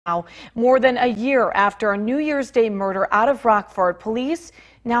Now, more than a year after a New Year's Day murder out of Rockford, police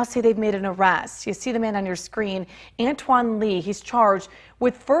now say they've made an arrest. You see the man on your screen, Antwone Lee. He's charged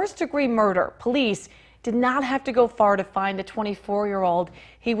with first-degree murder. Police did not have to go far to find the 24-year-old.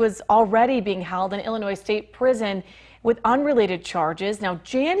 He was already being held in Illinois State Prison with unrelated charges. Now,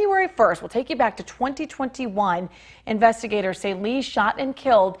 January 1st, we'll take you back to 2021. Investigators say Lee shot and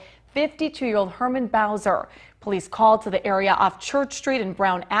killed 52-year-old Herman Bowser. Police called to the area off Church Street and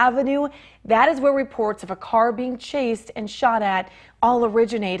Brown Avenue. That is where reports of a car being chased and shot at all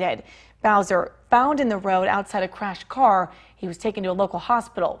originated. Bowser, found in the road outside a crashed car, he was taken to a local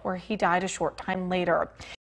hospital where he died a short time later.